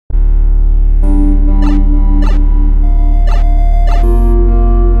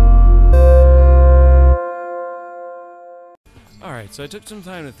Alright, so I took some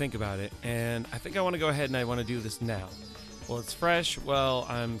time to think about it, and I think I want to go ahead and I want to do this now. Well, it's fresh. Well,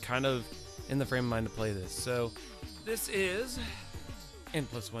 I'm kind of in the frame of mind to play this. So, this is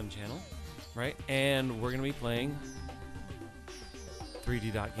N+1 channel, right? And we're going to be playing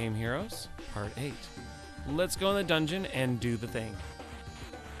 3D Dot Game Heroes Part 8. Let's go in the dungeon and do the thing.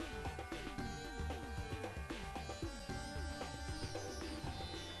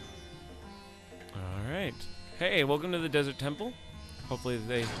 Alright. Hey, welcome to the Desert Temple. Hopefully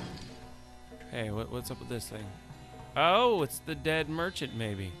they... Hey, what's up with this thing? Oh, it's the dead merchant,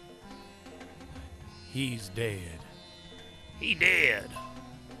 maybe. He's dead. He dead.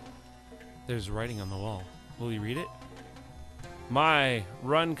 There's writing on the wall. Will you read it? My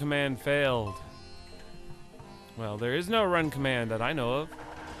run command failed. Well, there is no run command that I know of.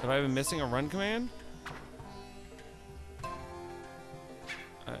 Have I been missing a run command?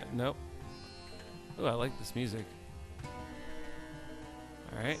 Nope. Ooh, I like this music.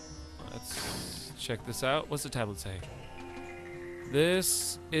 Alright, let's check this out. What's the tablet say?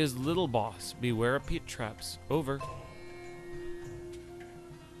 This is Little Boss. Beware of pit traps. Over.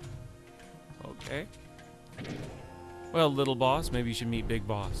 Okay. Well, Little Boss, maybe you should meet Big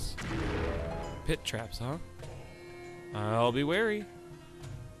Boss. Pit traps, huh? I'll be wary.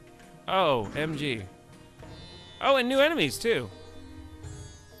 Oh, MG. Oh, and new enemies, too.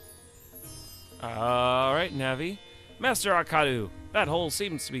 Alright, Navi. Master Akadu, that hole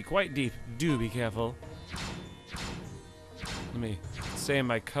seems to be quite deep. Do be careful. Let me stay in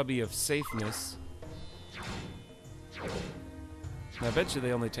my cubby of safeness. And I bet you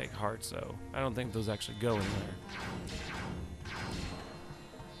they only take hearts, though. I don't think those actually go anywhere.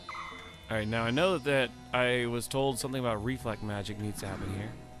 Alright, now I know that I was told something about reflect magic needs to happen here.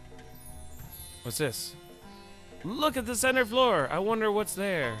 What's this? Look at the center floor! I wonder what's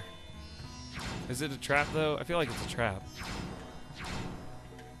there. Is it a trap, though? I feel like it's a trap.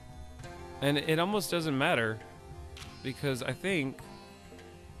 And it almost doesn't matter, because I think...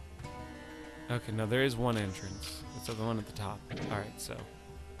 Okay, no, there is one entrance. It's the one at the top. Alright, so...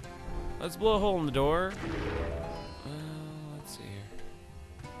 Let's blow a hole in the door. Let's see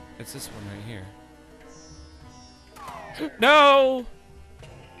here. It's this one right here. No!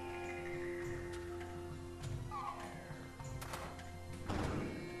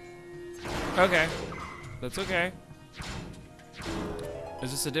 Okay. That's okay.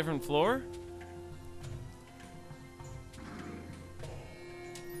 Is this a different floor?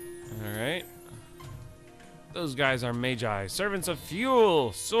 Alright. Those guys are magi. Servants of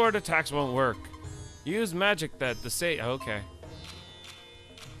fuel! Sword attacks won't work. Use magic that okay.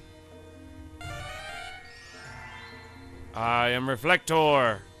 I am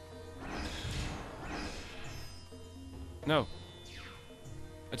Reflector! No.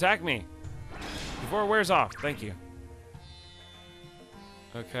 Attack me! Before it wears off. Thank you.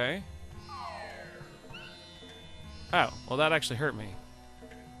 Okay. Oh, well that actually hurt me.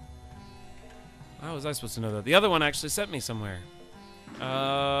 How was I supposed to know that? The other one actually sent me somewhere.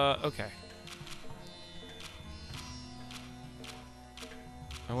 Okay.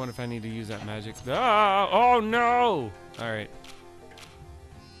 I wonder if I need to use that magic. Ah! Oh no! Alright.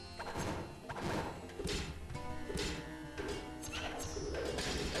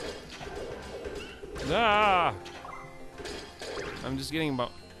 Ah! I'm just getting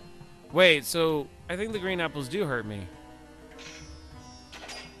about... Wait, so I think the green apples do hurt me.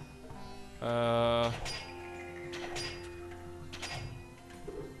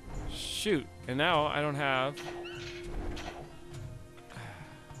 Shoot. And now I don't have...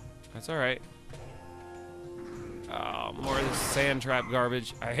 That's alright. Oh, more of this sand trap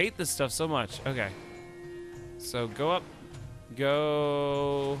garbage. I hate this stuff so much. Okay. So go up.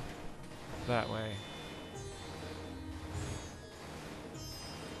 Go... that way.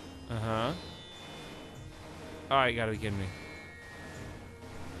 Uh-huh. Oh, you gotta be kidding me.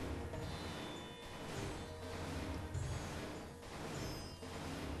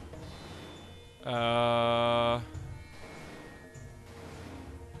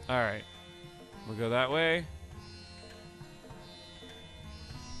 Alright. We'll go that way.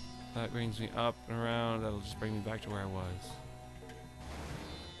 That brings me up and around. That'll just bring me back to where I was.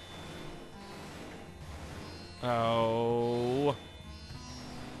 Oh.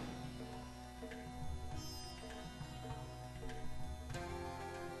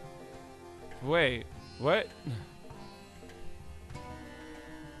 Wait, what?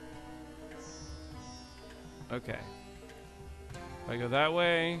 Okay. If I go that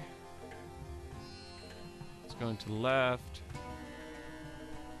way, it's going to the left.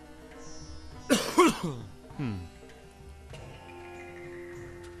 Hmm.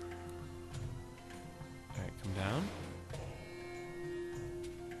 Alright, come down.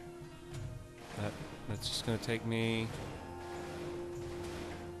 just gonna take me...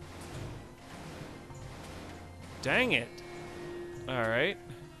 Dang it! Alright.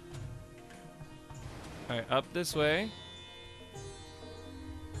 Alright, up this way.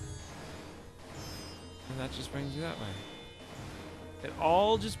 And that just brings me that way. It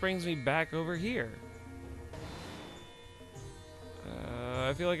all just brings me back over here.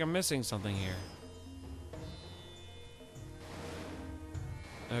 I feel like I'm missing something here.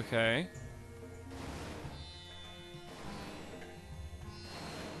 Okay.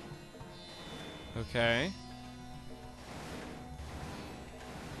 Okay.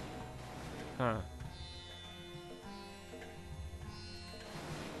 Huh.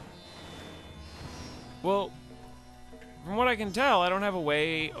 Well, from what I can tell, I don't have a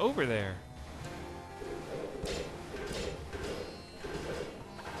way over there.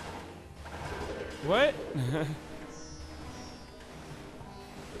 What?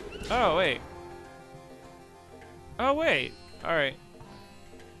 Oh, wait. Oh, wait. Alright.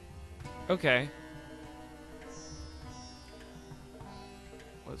 Okay.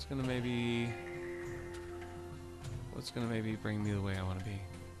 What's gonna maybe bring me the way I want to be?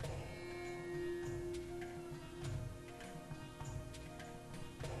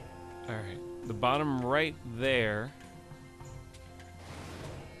 Alright. The bottom right there.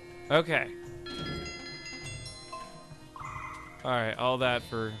 Okay. Alright, all that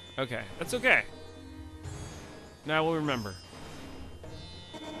for... Okay, that's okay. Now we'll remember.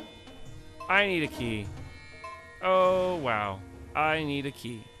 I need a key. Oh, wow. I need a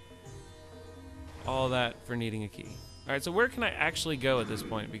key. All that for needing a key. Alright, so where can I actually go at this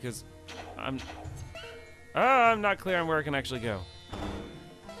point? Because I'm not clear on where I can actually go.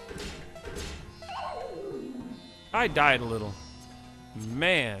 I died a little.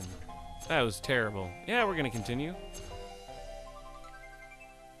 Man, that was terrible. Yeah, we're gonna continue.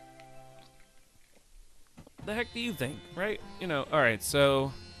 The heck do you think, right? You know, alright,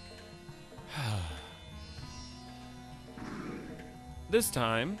 so... This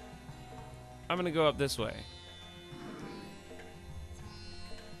time, I'm gonna go up this way.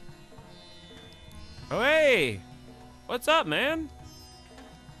 Oh, hey! What's up, man?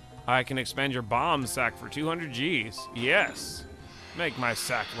 I can expand your bomb sack for 200 Gs. Yes. Make my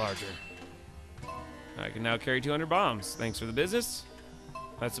sack larger. I can now carry 200 bombs. Thanks for the business.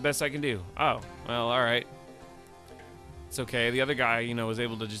 That's the best I can do. Oh, well, alright. It's okay. The other guy, you know, was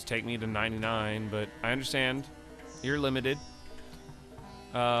able to just take me to 99, but I understand. You're limited.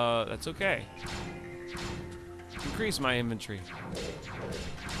 That's okay. Increase my inventory.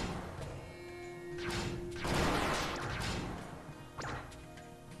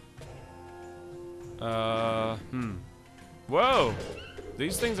 Whoa!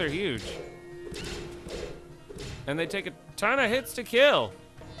 These things are huge. And they take a ton of hits to kill.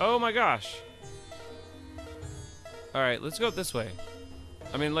 Oh my gosh. Alright, let's go up this way.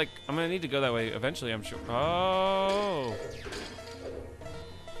 I mean, like, I'm gonna need to go that way eventually, I'm sure. Oh!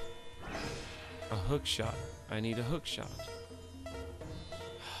 A hook shot. I need a hook shot.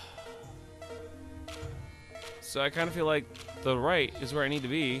 So I kind of feel like the right is where I need to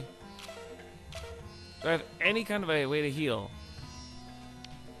be. Do I have any kind of a way to heal?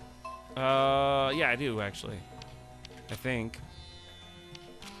 Yeah, I do, actually. I think.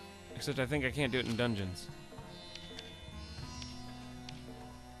 Except I think I can't do it in dungeons.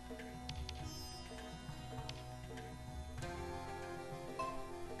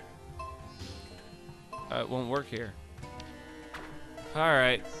 It won't work here.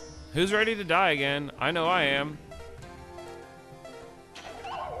 Alright. Who's ready to die again? I know I am.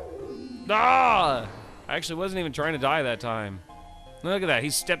 Ah! I actually wasn't even trying to die that time. Look at that.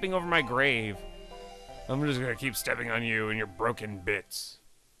 He's stepping over my grave. I'm just gonna keep stepping on you and your broken bits.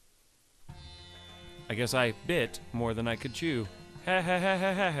 I guess I bit more than I could chew. Ha ha ha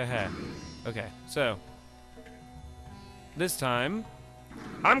ha ha ha ha. Okay, so. This time,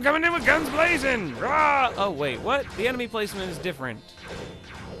 I'm coming in with guns blazing! Rah! Oh, wait, what? The enemy placement is different.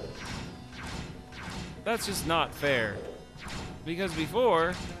 That's just not fair. Because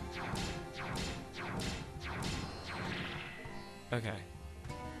before... Okay.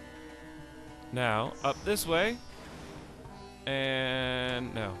 Now, up this way.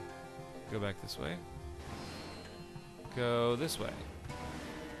 And... no. Go back this way. Go this way.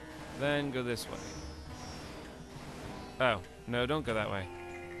 Then go this way. Oh, no, don't go that way.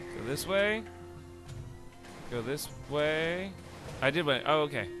 Go this way. Go this way. I did wait. Oh,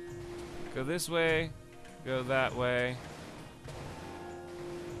 okay. Go this way. Go that way.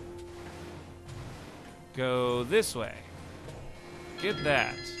 Go this way. Get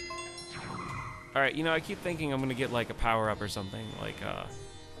that. Alright, you know, I keep thinking I'm gonna get like a power-up or something. Like,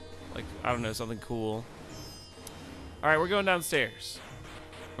 I don't know, something cool. All right, we're going downstairs.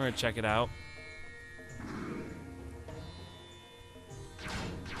 We're gonna check it out.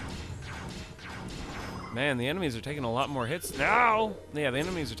 Man, the enemies are taking a lot more hits now. Yeah, the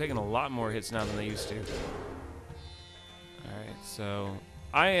enemies are taking a lot more hits now than they used to. All right, so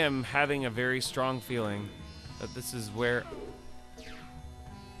I am having a very strong feeling that this is where...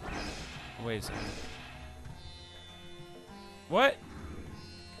 Wait a second. What?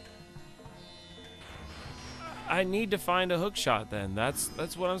 I need to find a hook shot then. That's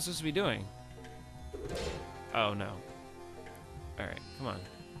what I'm supposed to be doing. Oh no. All right, come on.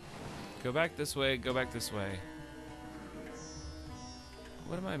 Go back this way, go back this way.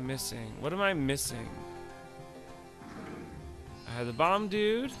 What am I missing? What am I missing? I had the bomb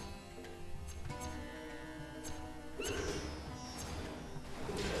dude.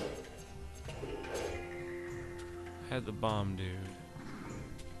 I had the bomb dude.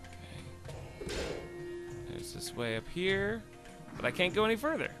 Okay. There's this way up here, but I can't go any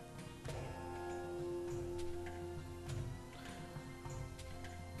further.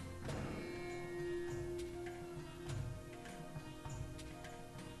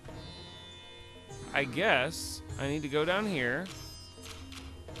 I guess I need to go down here.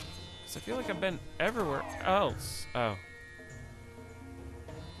 Because I feel like I've been everywhere else. Oh.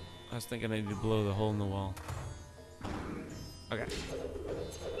 I was thinking I need to blow the hole in the wall. Okay.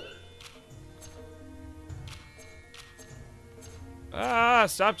 Ah,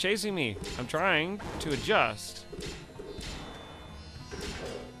 stop chasing me. I'm trying to adjust.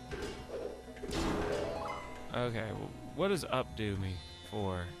 Okay, well, what does up do me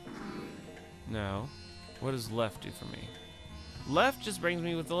for? No. What does left do for me? Left just brings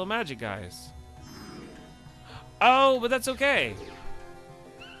me with the little magic guys. Oh, but that's okay.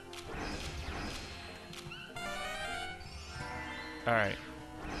 Alright.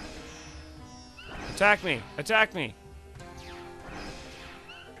 Attack me! Attack me!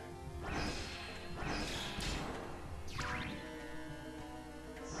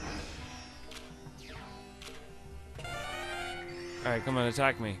 Alright, come on,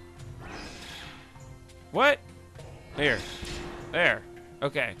 attack me. What? Here. There.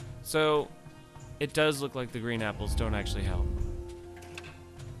 Okay. So, it does look like the green apples don't actually help.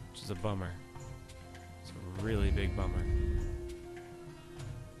 Which is a bummer. It's a really big bummer.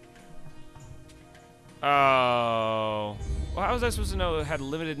 Oh. Well, how was I supposed to know it had a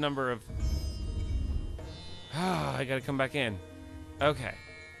limited number of... Ah, I gotta come back in. Okay.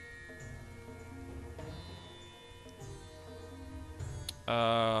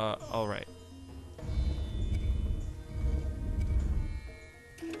 Alright.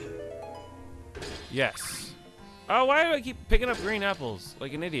 Yes. Oh, why do I keep picking up green apples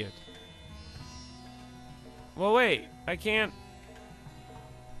like an idiot? Well, wait. I can't...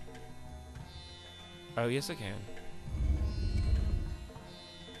 Oh, yes, I can.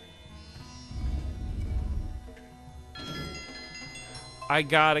 I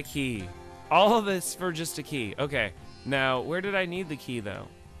got a key. All of this for just a key. Okay. Now, where did I need the key, though?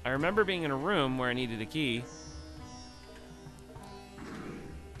 I remember being in a room where I needed a key.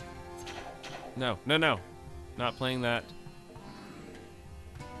 No, no, no. Not playing that.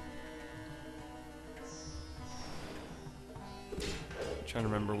 I'm trying to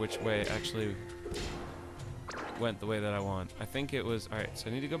remember which way actually went the way that I want. I think it was... Alright, so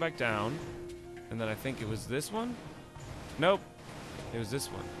I need to go back down. And then I think it was this one? Nope. It was this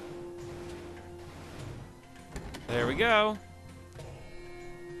one. There we go.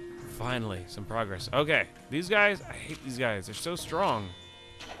 Finally, some progress. Okay, these guys, I hate these guys. They're so strong.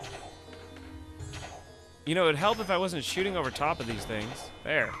 You know, it'd help if I wasn't shooting over top of these things.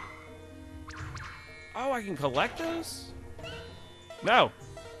 There. Oh, I can collect those? No.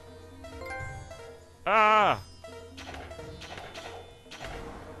 Ah.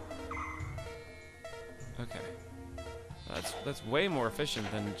 Okay. That's way more efficient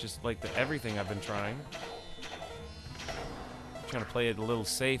than just like the everything I've been trying. I'm trying to play it a little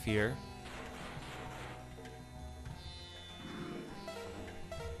safe here.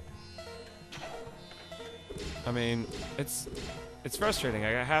 I mean, it's frustrating.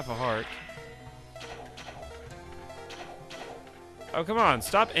 I got half a heart. Oh, come on.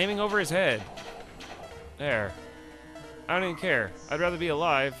 Stop aiming over his head. There. I don't even care. I'd rather be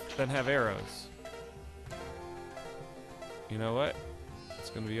alive than have arrows. You know what? It's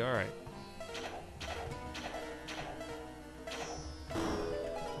gonna be alright.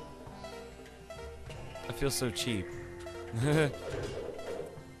 I feel so cheap.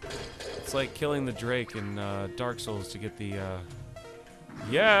 It's like killing the Drake in Dark Souls to get the,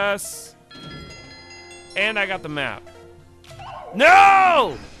 Yes! And I got the map.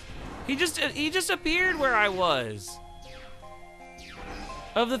 No! He just appeared where I was.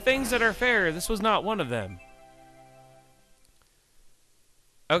 Of the things that are fair, this was not one of them.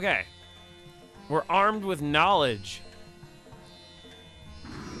 Okay. We're armed with knowledge.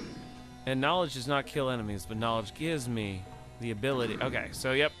 And knowledge does not kill enemies, but knowledge gives me the ability. Okay,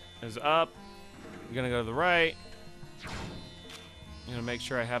 so yep, it's up. I'm gonna go to the right. I'm gonna make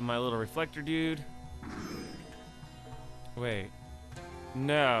sure I have my little reflector dude. Wait.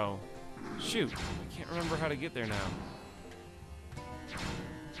 No. Shoot. I can't remember how to get there now.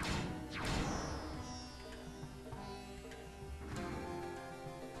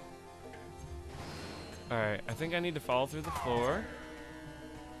 Alright, I think I need to fall through the floor.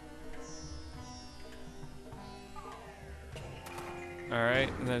 Alright,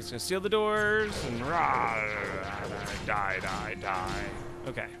 and then it's gonna seal the doors and die.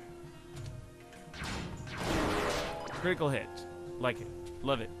 Okay. Critical hit. Like it.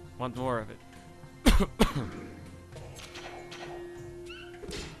 Love it. Want more of it.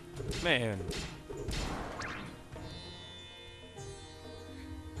 Man.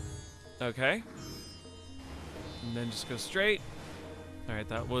 Okay. And then just go straight. Alright,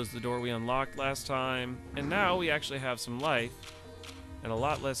 that was the door we unlocked last time. And now we actually have some life and a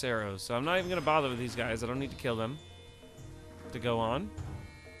lot less arrows. So I'm not even going to bother with these guys. I don't need to kill them to go on.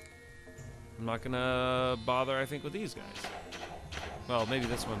 I'm not going to bother, I think, with these guys. Well, maybe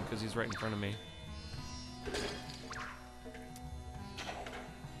this one, because he's right in front of me.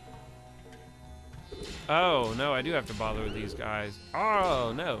 Oh, no, I do have to bother with these guys.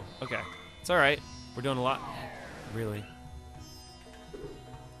 Oh, no. Okay. It's alright. We're doing a lot. Really?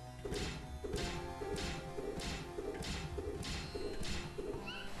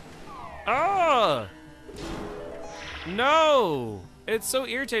 Oh! No! It's so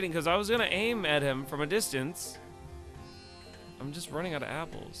irritating because I was going to aim at him from a distance. I'm just running out of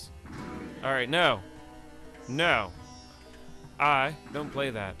apples. Alright, no. No. I don't play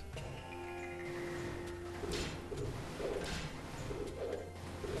that.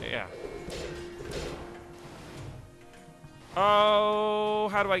 Yeah. Oh,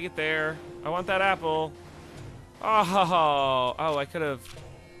 how do I get there? I want that apple. Oh, I could have.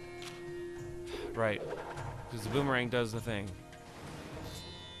 Right. Because the boomerang does the thing.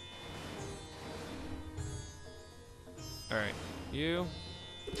 Alright. You.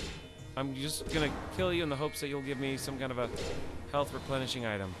 I'm just gonna kill you in the hopes that you'll give me some kind of a health replenishing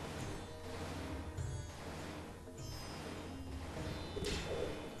item.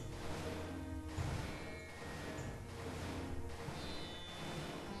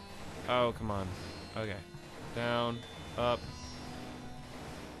 Oh, come on. Okay. Down. Up.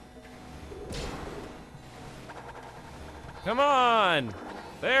 Come on!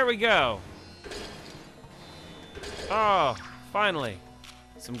 There we go. Oh, finally.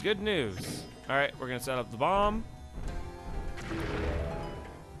 Some good news. Alright, we're gonna set up the bomb.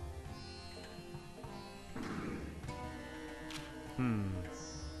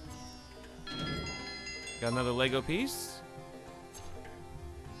 Got another Lego piece.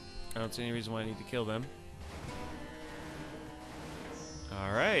 I don't see any reason why I need to kill them.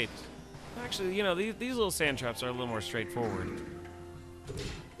 Alright. Actually, you know, these little sand traps are a little more straightforward.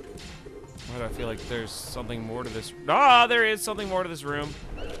 Why do I feel like there's something more to this? Ah, there is something more to this room.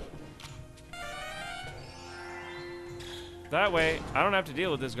 That way, I don't have to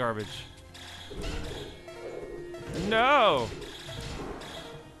deal with this garbage. No!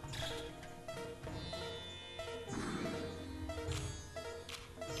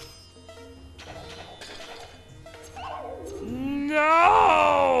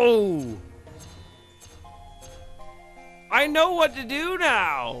 No! I know what to do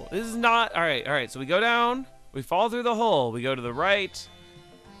now. This is not... All right. So we go down. We fall through the hole. We go to the right.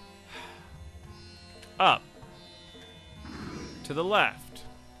 Up. To the left.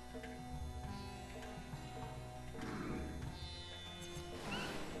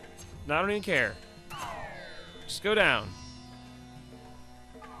 I don't even care. Just go down.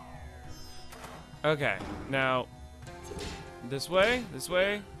 Okay. Now... This way, this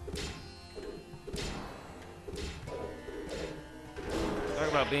way. Talk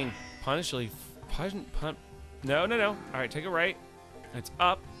about being punishly No. All right, take it right. It's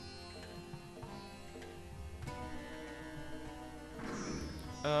up.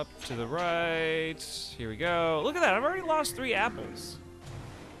 Up to the right. Here we go. Look at that. I've already lost 3 apples.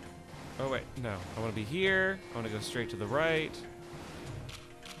 Oh, wait. No. I want to be here. I want to go straight to the right.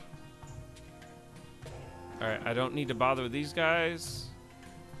 Alright, I don't need to bother with these guys.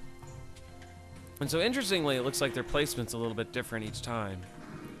 And so interestingly, it looks like their placement's a little bit different each time.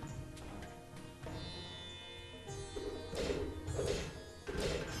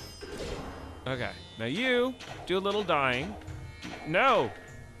 Okay, now you do a little dying. No!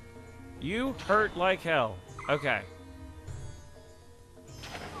 You hurt like hell. Okay.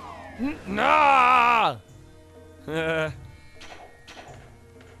 Nah!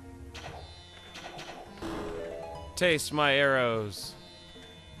 Taste my arrows.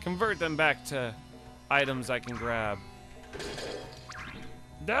 Convert them back to items I can grab.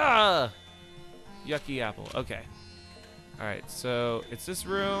 Duh! Yucky apple. Okay. Alright, so it's this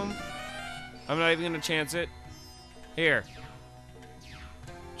room. I'm not even gonna chance it. Here.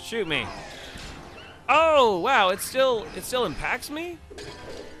 Shoot me. Oh, wow, it still impacts me?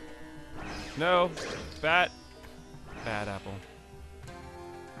 No. Bad apple.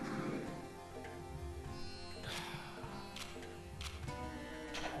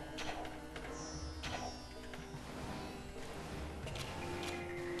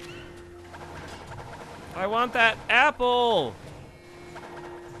 I want that apple!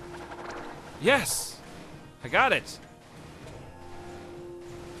 Yes! I got it!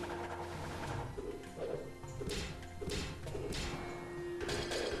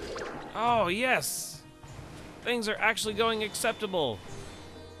 Oh, yes! Things are actually going acceptable.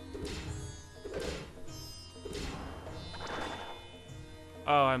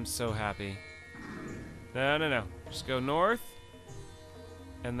 Oh, I'm so happy. No, no, no. Just go north.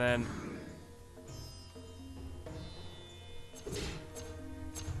 And then...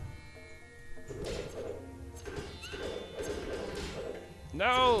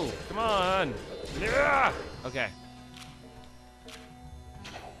 No! Come on! Yeah! Okay.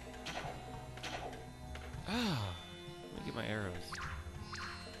 Ah, let me get my arrows.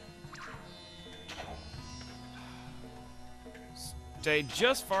 Stay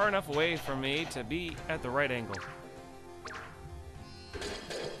just far enough away from me to be at the right angle.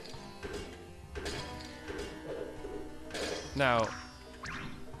 Now,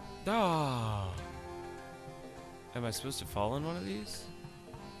 ah, am I supposed to fall in one of these?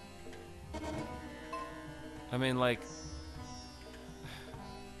 I mean, like,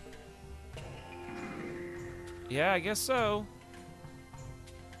 yeah, I guess so.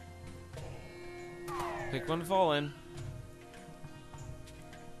 Pick one to fall in.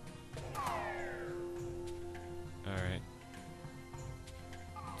 Alright.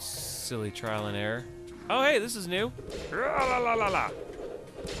 Silly trial and error. Oh, hey, this is new. La la la la.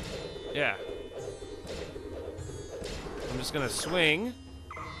 Yeah. I'm just gonna swing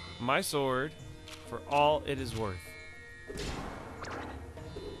my sword for all it is worth.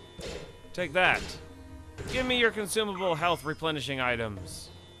 Take that. Give me your consumable health replenishing items.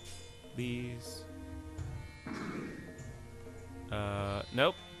 These.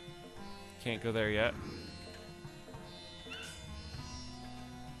 Nope. Can't go there yet.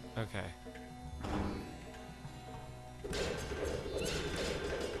 Okay.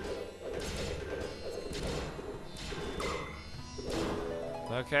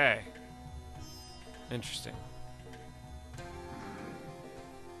 Okay. Interesting.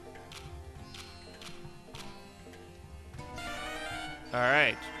 All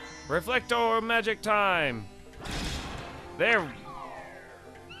right. Reflector magic time. There.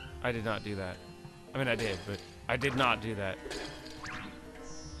 I did not do that. I mean, I did, but I did not do that.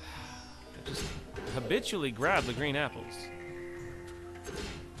 I just habitually grab the green apples.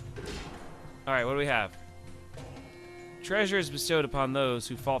 All right, what do we have? Treasure is bestowed upon those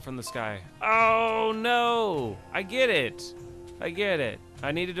who fall from the sky. Oh, no. I get it. I get it.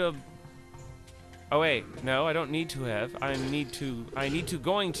 I needed to... Oh, wait. No, I don't need to have. I need to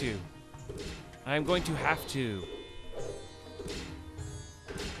going to. I'm going to have to.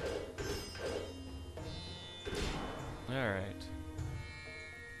 All right.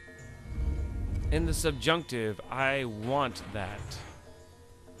 In the subjunctive, I want that.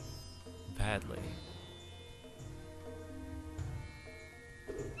 Badly.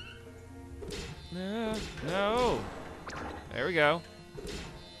 No, no. There we go.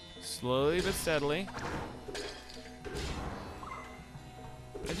 Slowly but steadily.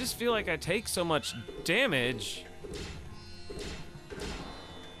 I just feel like I take so much damage.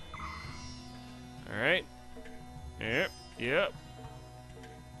 All right. Yep, yep.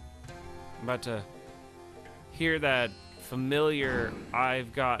 I'm about to hear that familiar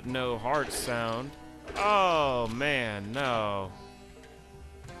 "I've got no heart" sound. Oh man, no.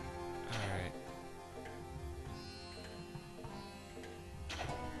 Alright.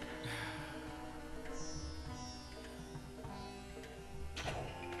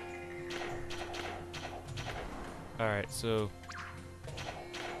 Alright, so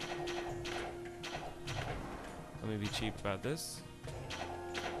let me be cheap about this.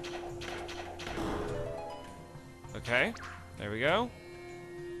 Okay, there we go.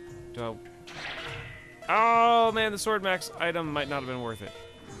 Do I... Oh, man, the sword max item might not have been worth it.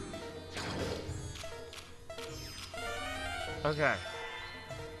 Okay.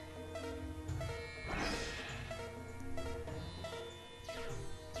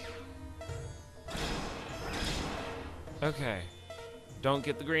 Okay. Don't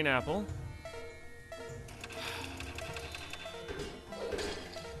get the green apple.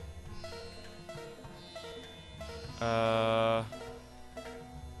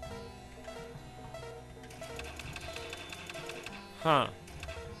 Huh.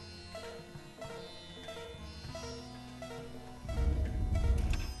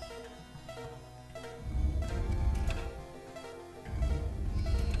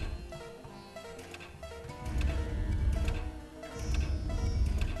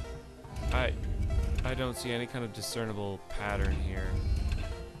 I don't see any kind of discernible pattern here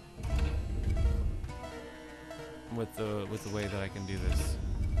with the way that I can do this.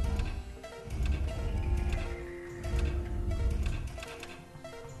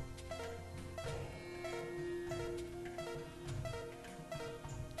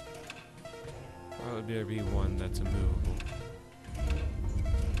 Why would there be one that's immovable?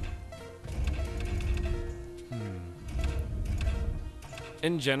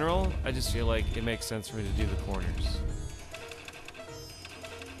 In general, I just feel like it makes sense for me to do the corners.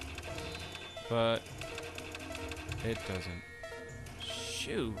 But it doesn't.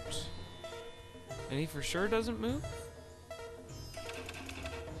 Shoot. And he for sure doesn't move?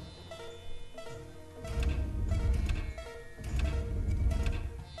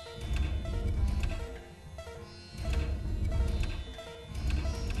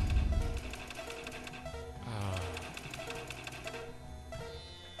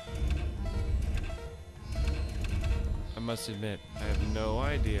 I must admit, I have no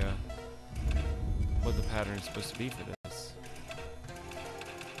idea what the pattern is supposed to be for this.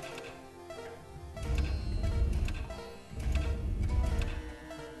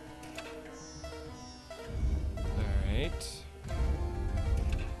 Alright.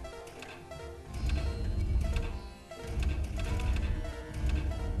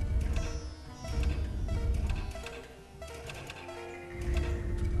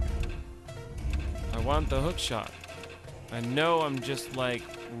 I want the hook shot. I know I'm just like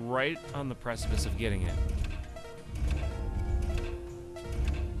right on the precipice of getting it.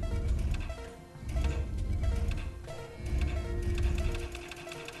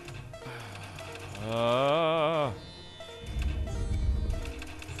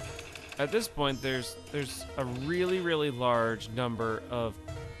 At this point, there's a really large number of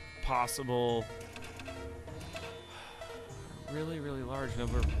possible, really large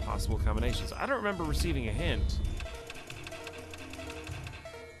number of possible combinations. I don't remember receiving a hint.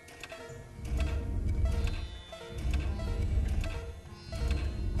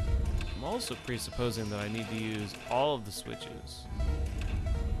 I'm also presupposing that I need to use all of the switches.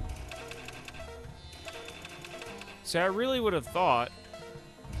 See, I really would have thought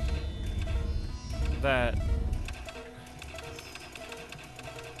that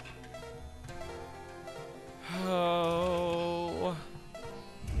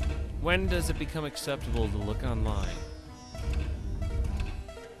when does it become acceptable to look online?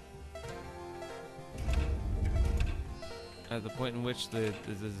 At the point in which the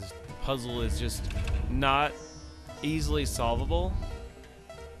puzzle is just not easily solvable?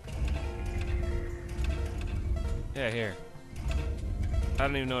 Yeah, here. I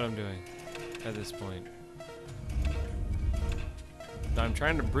don't even know what I'm doing at this point. I'm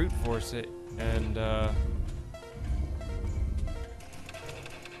trying to brute force it, and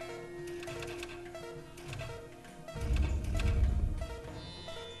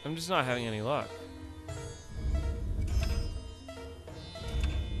I'm just not having any luck.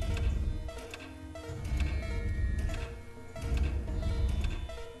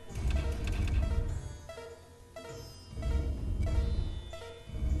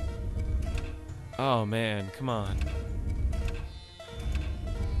 Oh man, come on.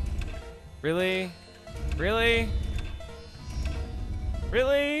 Really? Really?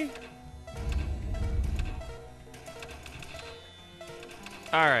 Really?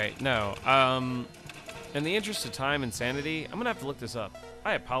 Alright, no. In the interest of time and sanity, I'm gonna have to look this up.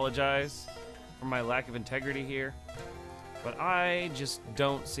 I apologize for my lack of integrity here, but I just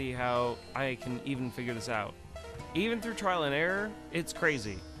don't see how I can even figure this out. Even through trial and error, it's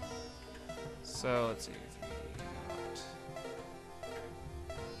crazy. So, let's see.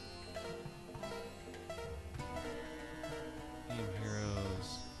 Game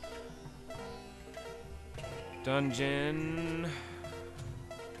Heroes. Dungeon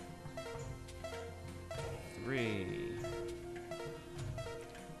 3.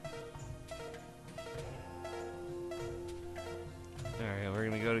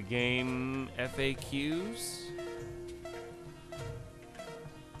 to game FAQs.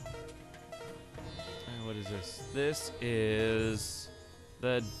 What is this? This is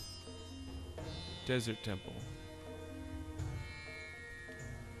the Desert Temple.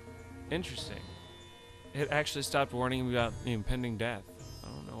 Interesting. It actually stopped warning me about the impending death. I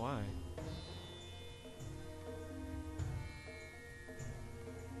don't know why.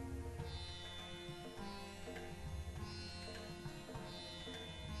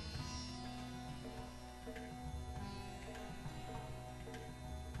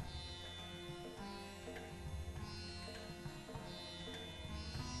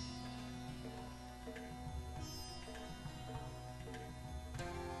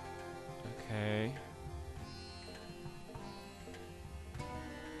 Okay.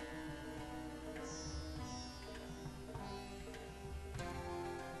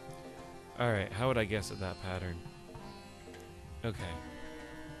 Alright, how would I guess at that pattern? Okay.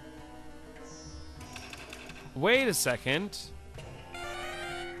 Wait a second.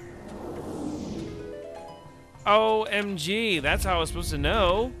 OMG, that's how I was supposed to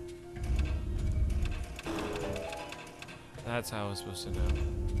know. That's how I was supposed to know.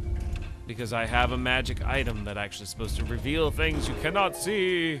 Because I have a magic item that actually is supposed to reveal things you cannot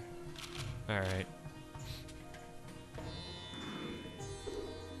see. Alright.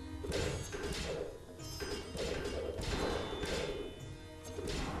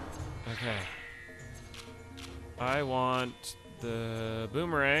 Okay. I want the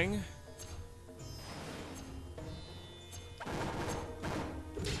boomerang.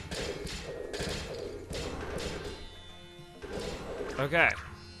 Okay.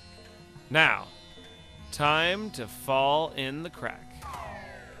 Now, time to fall in the crack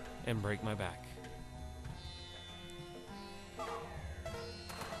and break my back.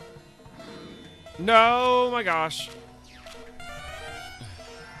 No, my gosh.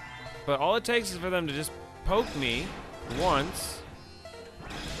 But all it takes is for them to just poke me once.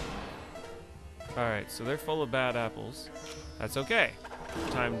 Alright, so they're full of bad apples. That's okay.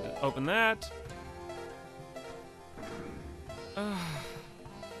 Time to open that.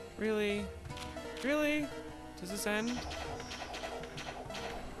 Really? Really? Does this end?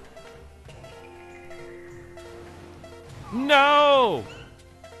 No!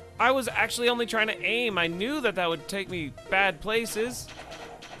 I was actually only trying to aim. I knew that that would take me bad places.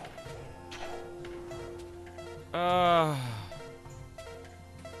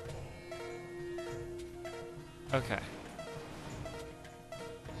 Okay.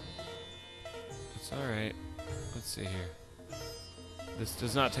 It's alright. Let's see here. This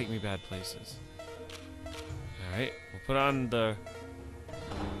does not take me bad places. Alright, we'll put on the...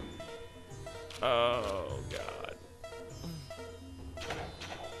 Oh, God.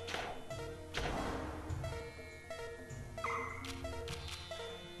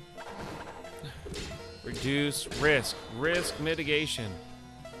 Reduce risk. Risk mitigation.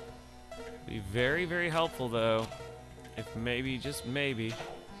 Be very, very helpful, though. If maybe, just maybe.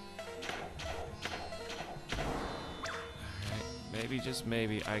 Maybe, just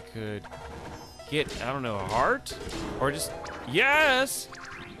maybe, I could get, I don't know, a heart? Or just, yes!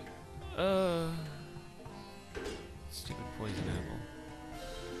 Stupid poison apple.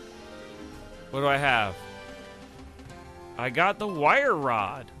 What do I have? I got the wire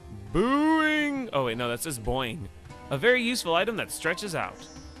rod. Booing! Oh, wait, no, that says boing. A very useful item that stretches out.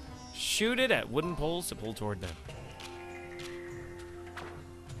 Shoot it at wooden poles to pull toward them.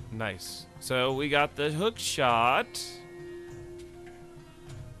 Nice. So we got the hook shot.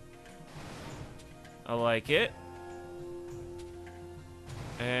 I like it.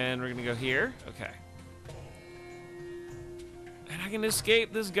 And we're gonna go here. Okay. And I can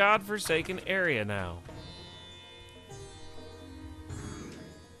escape this godforsaken area now.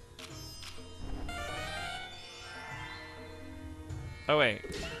 Oh, wait.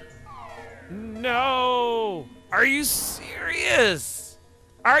 No! Are you serious?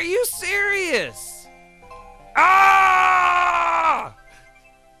 Are you serious? Ah!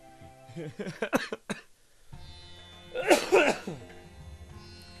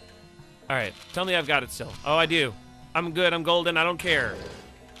 Alright, tell me I've got it still. Oh, I do. I'm good, I'm golden, I don't care.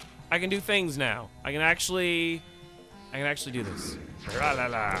 I can do things now. I can actually do this. La la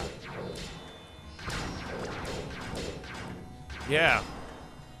la. Yeah.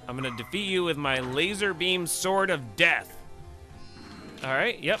 I'm gonna defeat you with my laser beam sword of death.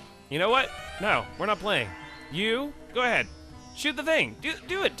 Alright, yep. You know what? No, we're not playing. You, go ahead. Shoot the thing.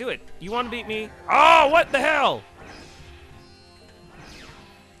 Do it. You want to beat me? Oh, what the hell?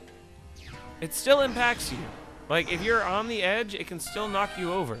 It still impacts you. Like, if you're on the edge, it can still knock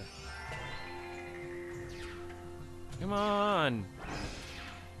you over. Come on.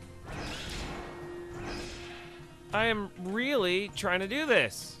 I am really trying to do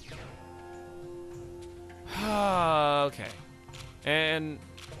this. Okay. And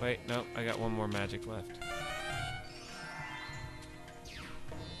wait, no, I got one more magic left.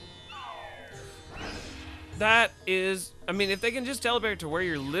 That is, I mean, if they can just teleport to where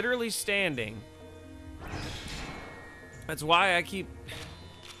you're literally standing, that's why I keep,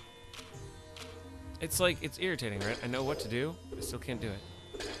 it's like, it's irritating, right? I know what to do, I still can't do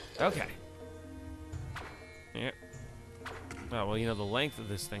it. Okay. Yep. Oh, well, you know, the length of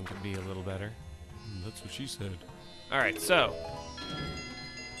this thing could be a little better. That's what she said. All right, so,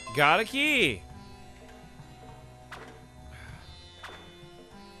 got a key.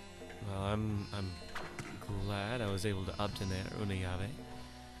 Well, I'm glad I was able to obtain una llave.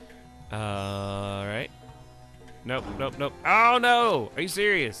 All right. Nope, nope, nope. Oh no! Are you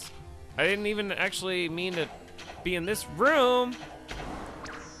serious? I didn't even actually mean to be in this room.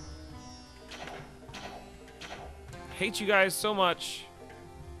 Hate you guys so much.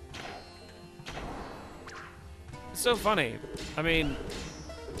 It's so funny. I mean,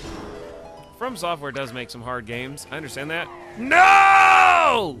 From Software does make some hard games. I understand that.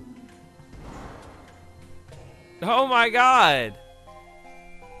 No! Oh my god.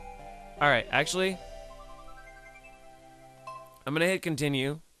 Alright, actually, I'm gonna hit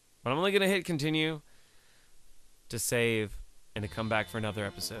continue, but I'm only gonna hit continue to save and to come back for another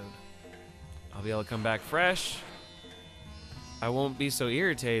episode. I'll be able to come back fresh. I won't be so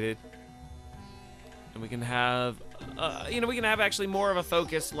irritated. And we can have, you know, we can have actually more of a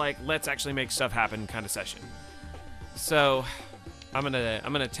focus, like, let's actually make stuff happen kind of session. So, I'm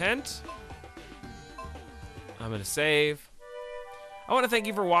gonna tent. I'm gonna save. I want to thank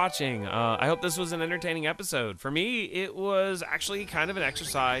you for watching. I hope this was an entertaining episode. For me, it was actually kind of an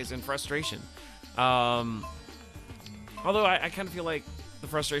exercise in frustration. Although I kind of feel like the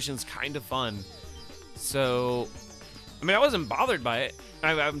frustration is kind of fun. So, I mean, I wasn't bothered by it.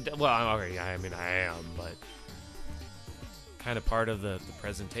 I am, but kind of part of the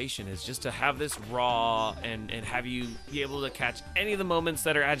presentation is just to have this raw and have you be able to catch any of the moments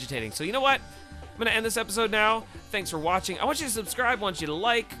that are agitating. So you know what? I'm going to end this episode now. Thanks for watching. I want you to subscribe, I want you to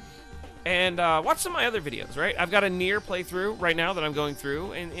like, and watch some of my other videos, right? I've got a Nier playthrough right now that I'm going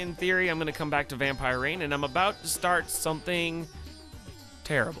through. And in theory, I'm going to come back to Vampire Reign, and I'm about to start something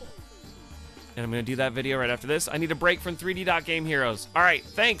terrible. And I'm going to do that video right after this. I need a break from 3D Game Heroes. All right,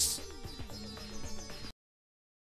 thanks.